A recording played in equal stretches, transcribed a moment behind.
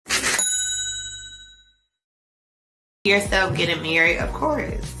yourself getting married? Of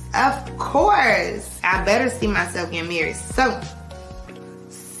course. Of course. I better see myself getting married soon.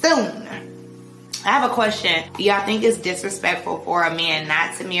 Soon. I have a question. Do y'all think it's disrespectful for a man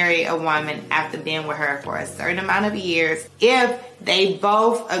not to marry a woman after being with her for a certain amount of years if they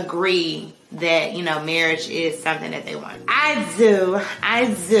both agree that, you know, marriage is something that they want? I do.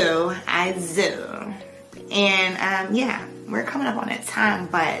 And yeah, we're coming up on that time,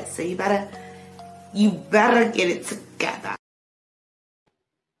 but so you better get it together.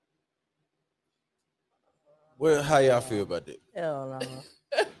 Well, how y'all feel about that? Hell no.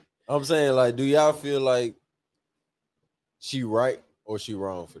 I'm saying, like, do y'all feel like she right or she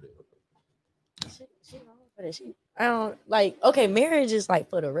wrong for that? She wrong for that. I don't like. Okay, marriage is like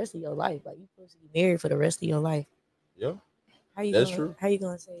for the rest of your life. Like, you're supposed to be married for the rest of your life. Yeah, that's true. How you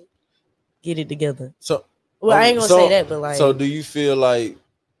gonna say get it together? So, well, I ain't gonna say that, but like. So, do you feel like?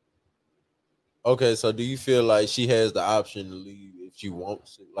 Okay, so do you feel like she has the option to leave if she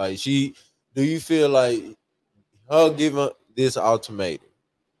wants it? Like, do you feel like her giving this ultimatum?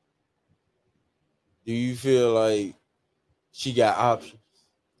 Do you feel like she got options?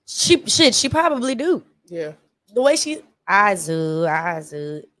 She probably do. Yeah. The way I do.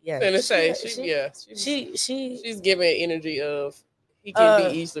 Yeah. She's giving energy of he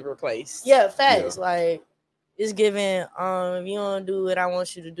can be easily replaced. Yeah, facts. Yeah. Like, it's giving, if you don't do what I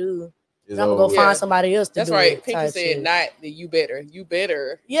want you to do, I'm gonna go find somebody else to do it. That's right. Pinky said not that you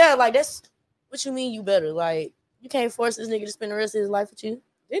better. Yeah, like, that's what you mean you better. Like, you can't force this nigga to spend the rest of his life with you.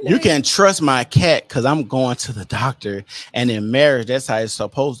 You can trust my cat because I'm going to the doctor, and in marriage, that's how it's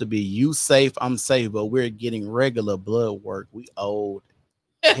supposed to be. You safe, I'm safe, but we're getting regular blood work. We old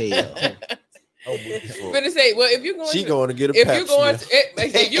hell. But to say, well, if you're going, she going to get a.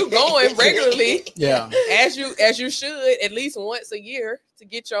 If you're going regularly, yeah, as you should at least once a year to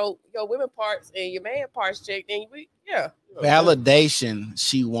get your women parts and your man parts checked, then validation.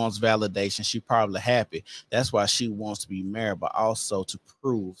 She wants validation. She probably happy. That's why she wants to be married, but also to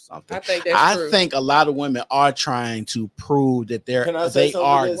prove something. I think that's true. I think a lot of women are trying to prove that they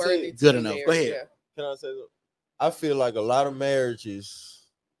are good enough. Go ahead. Yeah. Can I say that? I feel like a lot of marriages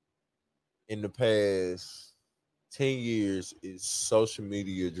in the past 10 years is social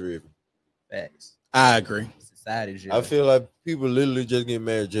media driven. Facts. I agree. Society driven. I feel like people literally just get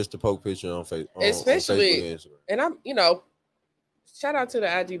married just to poke pictures on Facebook. Especially, and I'm, shout out to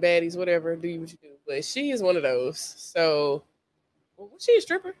the IG baddies, whatever, do what you do. But she is one of those. So, was she a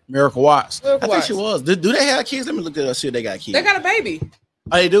stripper? Miracle Watts. I think she was. Do they have kids? Let me look at her, see if they got kids. They got a baby.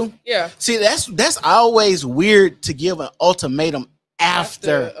 Oh, they do? Yeah. See, that's always weird to give an ultimatum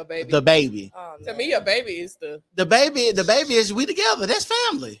after the baby. Oh, to me, a baby is the baby is we together. That's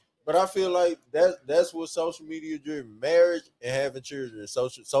family. But I feel like that's what social media driven. Marriage and having children is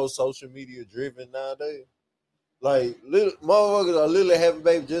social media driven nowadays. Like, little motherfuckers are literally having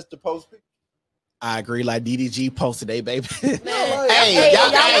baby just to post pictures. I agree. Like DDG posted a baby. Hey,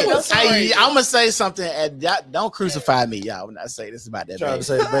 I'm gonna say something. Don't crucify me, y'all. When I say this about that trying baby. To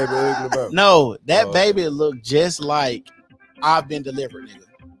say the baby ugly, bro. No, that baby looked just like I've been delivered, nigga.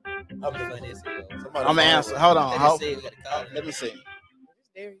 I'm gonna answer. Hold on. Let me see.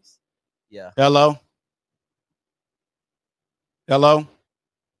 Yeah. Hello.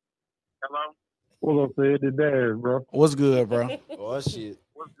 What's up, Sid? It's Darius, bro. What's good, bro? Oh shit.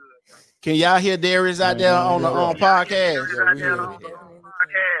 Can y'all hear Darius out there on the podcast? Yeah, we hear.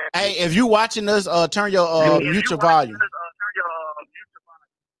 Hey, if you watching us, turn your mute your volume.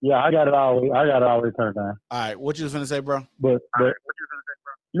 Yeah, I got it always turned on. All right, what you was finna say, bro? But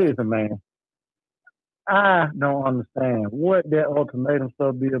listen, man, I don't understand what that ultimatum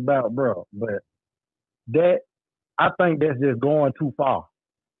stuff be about, bro. But I think that's just going too far.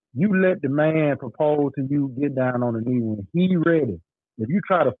 You let the man propose to you, get down on the knee when he ready. If you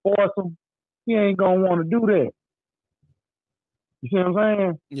try to force him, he ain't gonna want to do that. You see what I'm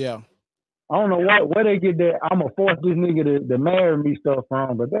saying? Yeah. I don't know where they get that I'm gonna force this nigga to marry me stuff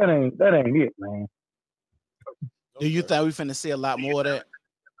from, but that ain't it, man. Do you think we finna see a lot more of that?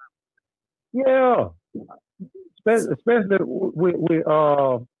 Yeah, especially with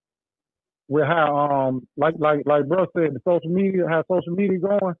how like bro said, the social media, how social media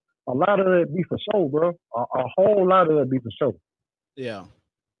going. A lot of it be for show, bro. A whole lot of it be for show. Yeah.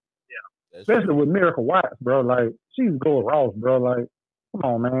 Especially with Miracle Watts, bro. Like, she's going Ross, bro. Like, come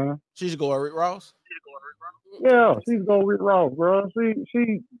on, man. She's going Rick Ross? Yeah, she's going Rick Ross, bro. She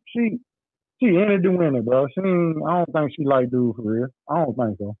in it to win it, bro. I don't think she like dude for real. I don't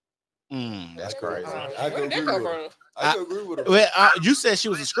think so. That's crazy. I could agree with her. Well, you said she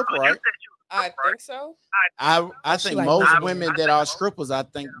was a stripper, right? I think so. I think most women that are strippers, I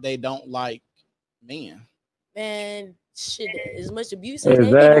think they don't like men. Man, shit, as much abuse as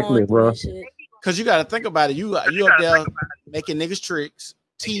Exactly, they be going through bro. and shit. Cause you gotta think about it. You up there making niggas tricks,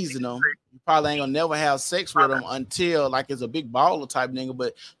 teasing them. You probably ain't gonna never have sex with them until like it's a big baller type nigga.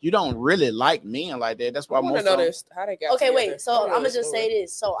 But you don't really like men like that. That's why I want most to know of them. this. How they got Okay, together. wait. So I'm gonna just say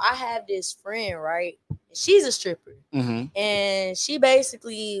this. So I have this friend, right? She's a stripper, and she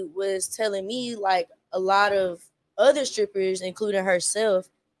basically was telling me like a lot of other strippers, including herself,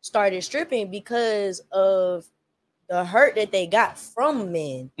 started stripping because of the hurt that they got from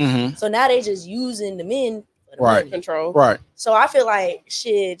men. So now they just using the men for the money. Control. Right. So I feel like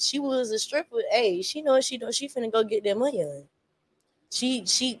shit. She was a stripper. Hey, she knows she does. She finna go get that money on. She.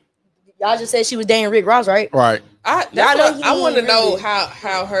 Y'all just said she was dating Rick Ross, right? Right. I want to know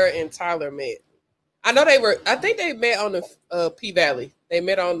how her and Tyler met. I know they were. I think they met on the P Valley. They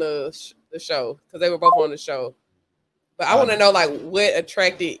met on the show because they were both on the show. But I want to know like what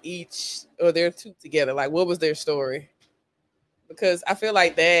attracted each or their two together. Like what was their story? Because I feel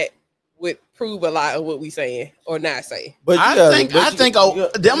like that would prove a lot of what we saying or not say. But I'm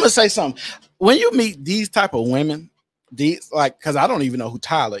gonna say something. When you meet these type of women, these like, because I don't even know who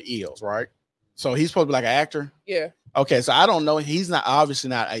Tyler is, right? So he's supposed to be like an actor. Yeah. Okay, so I don't know. He's not obviously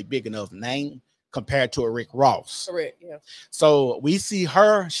not a big enough name compared to a Rick Ross. Correct. Yeah. So we see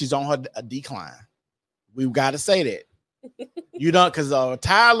her. She's on her decline. We've got to say that. You don't, because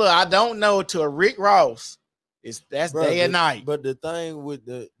Tyler, I don't know, to a Rick Ross, that's bro, day and night. But the thing with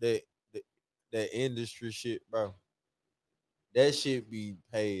the industry shit, bro, that shit be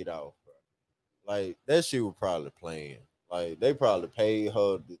paid off, bro. Like that shit was probably playing. Like they probably paid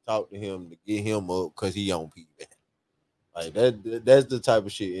her to talk to him to get him up because he on PV. Like that's the type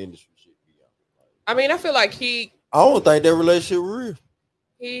of shit industry shit be on. Like, I mean, I feel like I don't think that relationship was real.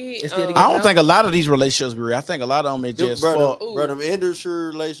 I don't think a lot of these relationships be real. I think a lot of them is just bro, them industry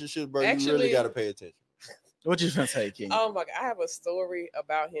relationships, bro. Actually, you really got to pay attention. What you gonna say, King? Oh my God, I have a story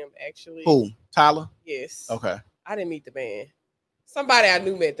about him actually. Who? Tyler? Yes. Okay. I didn't meet the man. Somebody I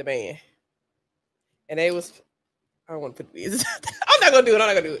knew met the man, and they was. I don't want to put these. I'm not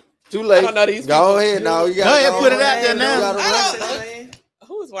gonna do it. Too late. I don't know these. Go ahead now. You gotta go ahead, put it out there now.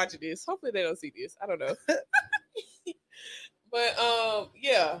 Who's watching this? Hopefully they don't see this. I don't know. But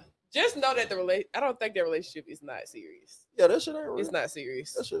yeah. Just know that I don't think their relationship is not serious. Yeah, that shit ain't real. It's not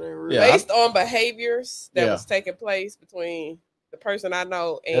serious. That shit ain't real. Yeah. Based on behaviors that was taking place between the person I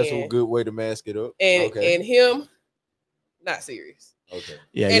know and that's a good way to mask it up. And him, not serious. Okay.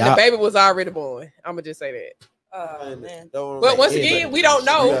 Yeah. And the baby was already born. I'm gonna just say that. Oh man. But once again, we don't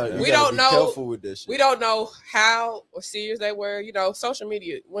know. We don't know. Careful with this shit. We don't know how or serious they were. You know, social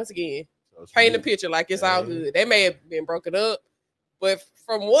media. Once again, paint the picture like it's all good. They may have been broken up, but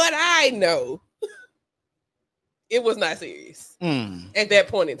from what I know, it was not serious at that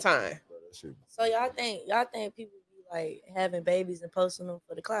point in time. So y'all think people be like having babies and posting them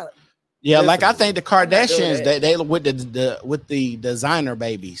for the clout? Yeah, like I think the Kardashians, they with the designer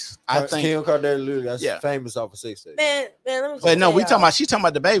babies. I think Kim Kardashian literally got famous off of sex tape. Man, let me. But no, she's talking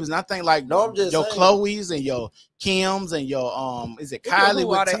about the babies, and I think like I'm just your saying. Chloe's and your Kims and your is it Kylie?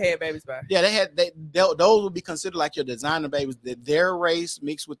 Who all they had babies by? Yeah, those would be considered like your designer babies. Their race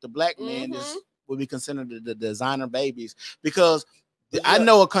mixed with the black man would be considered the designer babies, because I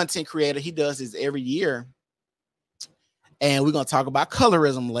know a content creator, he does this every year. And we're gonna talk about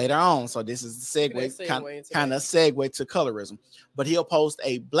colorism later on. So this is the segue, kind of segue to colorism. But he'll post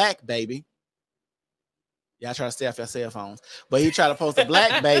a black baby. Y'all try to stay off your cell phones. But he'll try to post a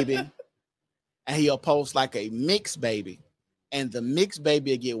black baby, and he'll post like a mixed baby. And the mixed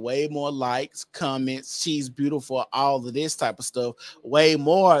baby will get way more likes, comments, she's beautiful, all of this type of stuff, way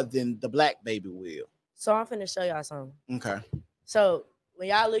more than the black baby will. So I'm finna show y'all something. Okay. So when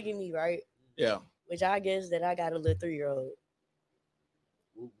y'all look at me, right? Yeah. Which I guess that I got a little 3-year-old.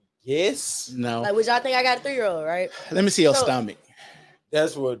 Yes. No. Like, which I think I got a 3-year-old, right? Let me see your stomach.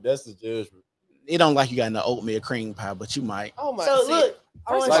 That's the judgment. It don't like you got no oatmeal cream pie, but you might. Oh my. So look,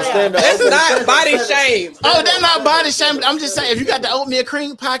 I want to Like say that's not body shame. Oh, that's not body shame. I'm just saying, if you got the oatmeal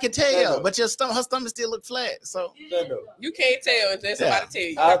cream pie, I can tell. But her stomach still look flat. So you can't tell until somebody tell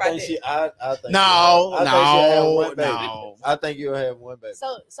you. I think she. I think no. I think you'll have one baby.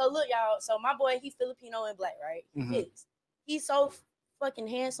 So look, y'all. So my boy, he Filipino and black, right? Mhm. He's so fucking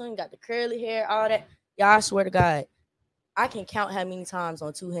handsome. Got the curly hair, all that. Y'all, I swear to God, I can count how many times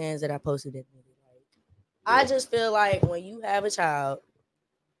on 2 hands that I posted that video. I just feel like when you have a child,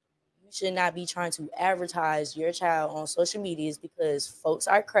 you should not be trying to advertise your child on social medias, because folks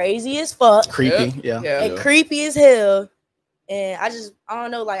are crazy as fuck. Creepy, yeah. And creepy as hell. And I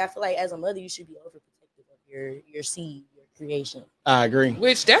don't know, like I feel like as a mother, you should be overprotective of your seed, your creation. I agree.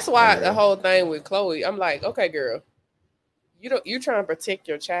 Which that's why the whole thing with Chloe, I'm like, okay, girl, you're trying to protect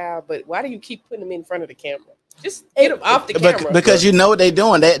your child, but why do you keep putting them in front of the camera? Just get them off the camera. Because you know what they're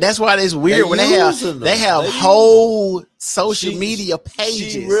doing. That's why it's weird when they have whole social media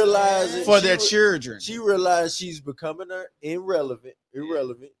pages for their children. She realized she's becoming irrelevant.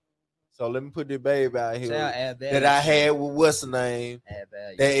 So let me put the baby out here that I had with what's the name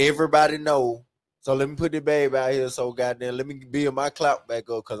that everybody know. So let me put the baby out here. So goddamn, let me build my clout back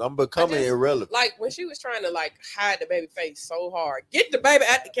up because I'm becoming irrelevant. Like when she was trying to like hide the baby face so hard, get the baby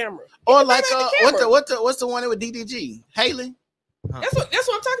at the camera. Or like what's the one with DDG? Haley. That's what I'm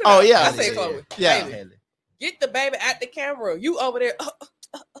talking about. Oh yeah, I say Chloe. Yeah. Haley. Get the baby at the camera. You over there.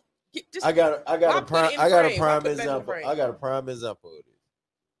 I got a prime example. I got a prime example of this.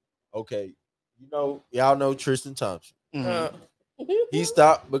 Okay, y'all know Tristan Thompson. He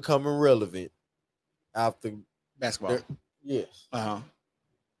stopped becoming relevant after basketball. Yes.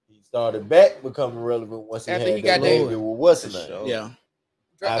 He started back becoming relevant once he got baby with what's his name? Yeah.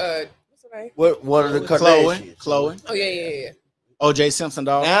 What's her name? One of the Kardashians. Chloe. Oh yeah. OJ Simpson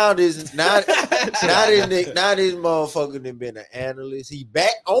dog. Now this motherfucker done been an analyst. He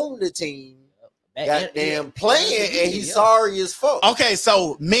back on the team. Goddamn playing, and he's sorry as fuck. Okay,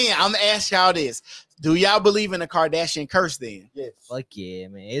 so man, I'm gonna ask y'all this: do y'all believe in the Kardashian curse? Then yes. Fuck yeah,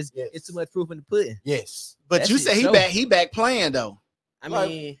 man. It's too much proof in the pudding. Yes, but you say he back playing though. I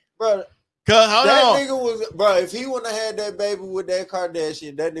mean, bro, that nigga was, bro. If he wouldn't have had that baby with that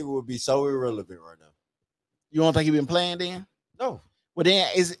Kardashian, that nigga would be so irrelevant right now. You don't think he been playing then? No. Well, then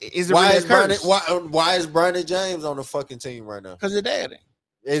is it why really is why is Bronny James on the fucking team right now? Because of daddy.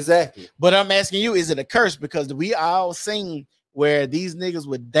 Exactly. But I'm asking you, is it a curse? Because we all seen where these niggas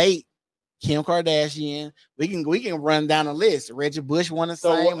would date Kim Kardashian. We can run down a list. Reggie Bush won the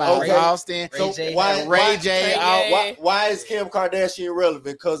same. Austin. So why is Kim Kardashian relevant?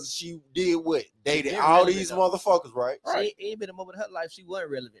 Because she did what? Dated all these motherfuckers, right? She ain't been a moment in her life. She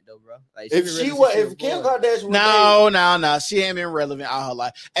wasn't relevant though, bro. Like if Kim Kardashian no, she ain't been relevant all her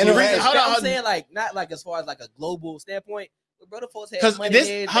life. And the reason, I'm saying like not like as far as like a global standpoint. Brother folks have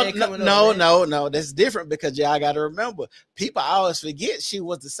money. No, that's different because y'all got to remember, people always forget she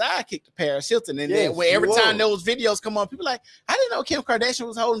was the sidekick to Paris Hilton, and then every time those videos come on, people like, I didn't know Kim Kardashian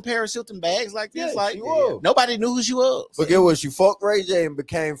was holding Paris Hilton bags like this. Like nobody knew who she was. But get what? She fucked Ray J and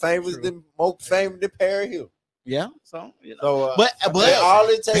became famous, more famous than Paris Hilton. Yeah, so but all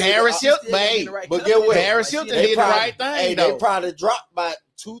it takes Paris Hilton, but get what? Paris Hilton did the right thing. Hey, they probably dropped by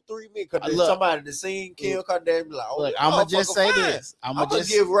 2-3 million because somebody that seen Kim Kardashian be like, look, I'm gonna just say this. I'm gonna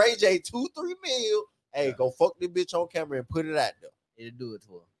give Ray J 2-3 million. Hey, go fuck this bitch on camera and put it out there. It'll do it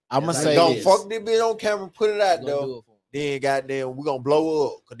for her. I'm gonna say this. Fuck this bitch on camera and put it out there. Then goddamn, we gonna blow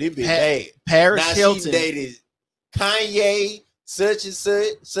up because this bitch bad. Paris Hilton. She dated Kanye. Such and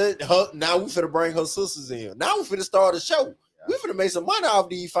such. Now we finna bring her sisters in. Now we finna start a show. Yeah. We finna make some money off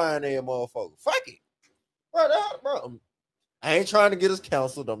these fine ass motherfuckers. Fuck it, bro. I ain't trying to get us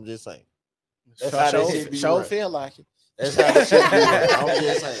canceled. I'm just saying. That's how that shit be. Show feel like it. That's how that shit be. I'm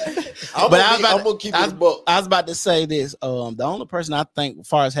just saying. I'm gonna keep it book. I was about to say this. The only person I think, as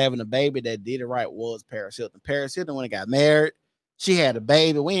far as having a baby that did it right, was Paris Hilton. Paris Hilton, when he got married, she had a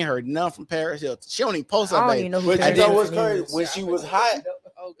baby. We ain't heard nothing from Paris Hilton. She don't even post her baby. But you know what's crazy? When she was hot,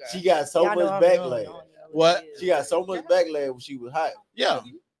 she got so much backlash. What? She got so much backlash when she was hot. Yeah.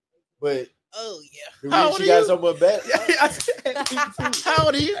 But she got so much backlash. How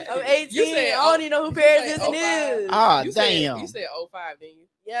old are you? I'm 18. I don't even know who Paris Hilton is. Ah, damn. You said 05, didn't you?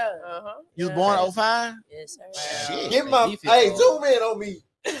 Yeah. You was born in 05? Yes, sir. Shit. Get my zoom in on me.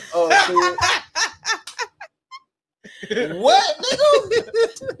 What, nigga?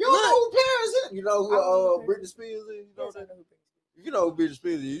 You don't know who Paris is? You know who Britney Spears is? You know who Britney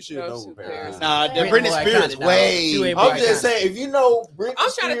Spears is? You should know who Paris is. Nah, the Britney Spears way. I'm just saying, if you know Britney I'm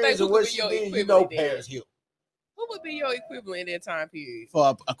trying to think Spears and what she did, you know Paris Hilton. Who would be your equivalent in that time period?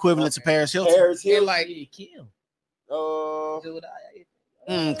 For equivalent to Paris Hilton? Paris Hilton. Like Kim.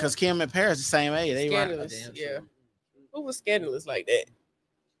 Because Kim and Paris the same age. They scandalous. Yeah. Who was scandalous like that?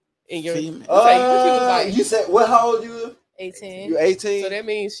 In your you said what? How old you? 18. You 18. So that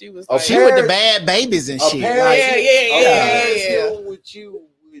means she was. She with the bad babies and shit. Yeah. With you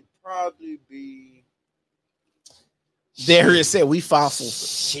would probably be. Darius said we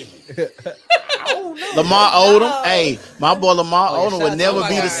fossils. Lamar Odom, hey, my boy Lamar Odom would never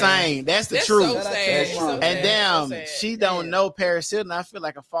be the same. That's the truth. So sad. And damn, she don't know Paris Hilton. I feel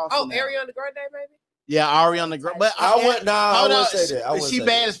like a fossil. Oh, Ariana Grande, baby. Yeah, Ariana Grande. But I wouldn't say that. Is she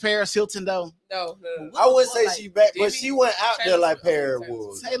bad as Paris Hilton though? No. I wouldn't say she bad, but Jimmy, she went out there like Paris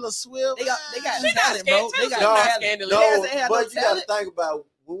was. Taylor Swift. They got She talent, not bro. They got talent. scandalous. No, but you gotta think about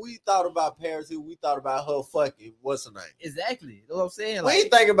when we thought about Paris Hilton, we thought about her fucking what's her name? Exactly. That's what I'm saying. We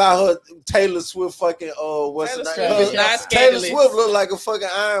ain't thinking about her Taylor Swift fucking what's her Taylor name? Swift is not Taylor scandalous. Swift look like a fucking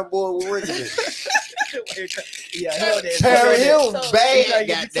iron boy with rings in it. Yeah, Paris Hilton So- bad,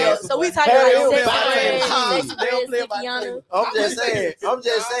 goddamn. So we talking Paris about Hilton sex fine. friends, Kiana. I'm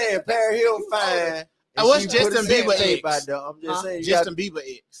just saying, Paris Hilton fine. I was She put Justin a sex Bieber tape ex. out there. I'm just saying, Justin Bieber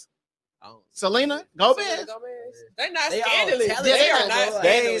ex. Selena Gomez. They're not They all scandalous. talented, They are bro. not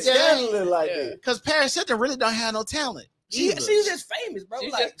they ain't scandalous. scandalous like Yeah. that. Because Paris Hilton really don't have no talent. She's either. just famous, bro.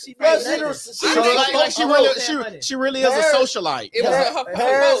 She's Like just- she Bro, made nothing. She really is a socialite.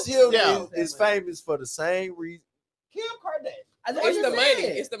 Paris Hilton Yeah. is famous for the same reason. Kim Kardashian. It's the money.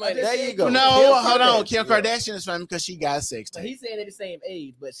 It's the money. There you go. No, hold on. Kardashian, Kim yeah. Kardashian is famous because she got sex So tape. he's saying they're the same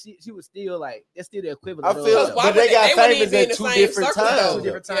age, but she was still like that's still the equivalent. I of feel, though. why but they would got they wouldn't famous even be in at the two same different circle, though. times. Two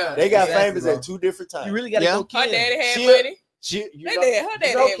different Yeah. times. They got Exactly, famous bro. at two different times. You really gotta Yeah. go Her Kim. daddy had She- money. You They know, did. Her you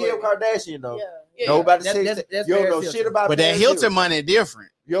daddy know had Kim money. Kardashian though. Yeah. Yeah. Nobody That's- says that's you don't know Paris shit about. But that Paris Hilton money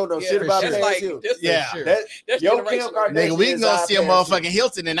different. You don't know Yeah, shit about for That's sure. Paris like Hilton. this. Yeah. Sure. That's Yo, Kim generational. Kardashian. Nigga, we can is go our see a Paris motherfucking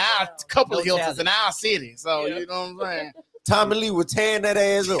Hilton in our couple of No Hiltons in our city. So Yeah. you know what I'm saying? Tommy Lee was tearing that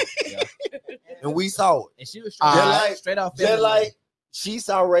ass up, and we saw it. And she was straight off. Just like she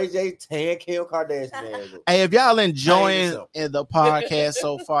saw Ray J tearing Kim Kardashian ass up. Hey, if y'all enjoying yourself. the podcast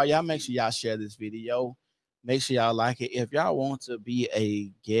so far, y'all make sure y'all share this video. Make sure y'all like it. If y'all want to be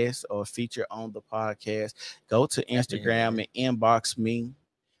a guest or feature on the podcast, go to Instagram and inbox me.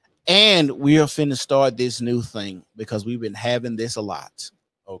 And we are finna start this new thing because we've been having this a lot.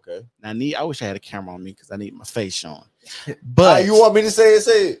 Okay. I wish I had a camera on me because I need my face shown. But you want me to say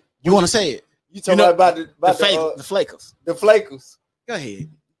it? you want to say it? You talking about the flakers. the flakers? Go ahead.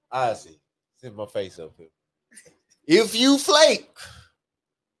 I see. Send my face up here. If you flake,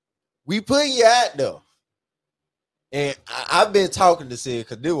 we put you out there. And I've been talking to Sid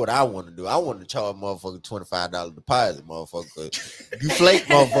because this is what I want to do. I want to charge motherfucker $25 deposit, motherfucker. You flake,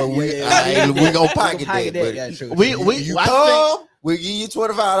 motherfucker. We gonna pocket that. But you come, we'll give you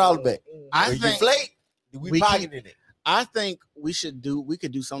 $25 back. I If think you flake, we pocketing it. I think we could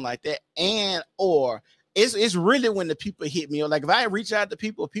do something like that. And or it's really when the people hit me, or like if I reach out to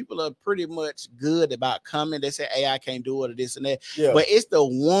people are pretty much good about coming. They say, hey, I can't do it or this and that. Yeah. But it's the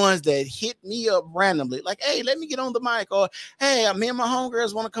ones that hit me up randomly, like, hey, let me get on the mic, or hey, me and my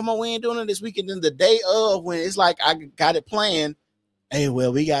homegirls want to come on. We ain't doing it this weekend. Then the day of, when it's like I got it planned. Hey,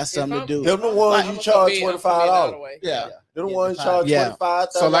 well, we got something to do. Them the ones you charge $25. Yeah. They're the ones you charge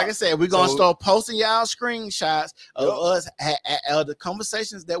 $25. So, like I said, we're gonna start posting y'all screenshots of us the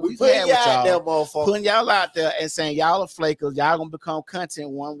conversations that we've had with y'all, putting y'all out there and saying y'all are flakers. Y'all gonna become content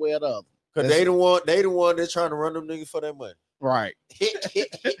one way or the other. Cause they the one that's trying to run them niggas for their money. Right.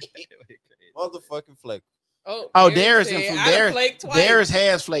 Motherfucking flake. Oh, Darius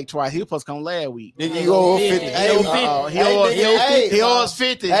has flaked twice. He was supposed to come last week. Nigga, you owe 50. He owes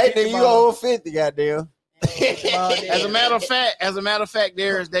 50. Hey, nigga, you owe 50, goddamn. As a matter of fact,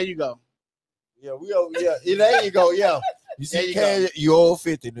 Darius, there you go. Yeah, there you go. Yeah. You see, you owe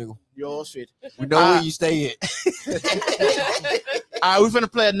 50, nigga. You owe 50. We know where you stay at. All right, we're gonna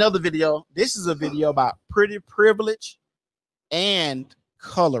play another video. This is a video about pretty privilege and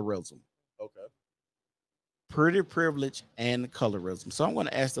colorism. Okay. Pretty privilege and colorism. So I'm going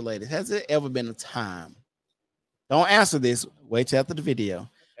to ask the ladies, has there ever been a time? Don't answer this. Wait till after the video.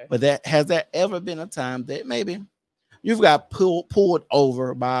 Okay. But has there ever been a time that maybe you've got pulled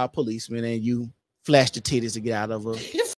over by a policeman and you flashed your titties to get out of a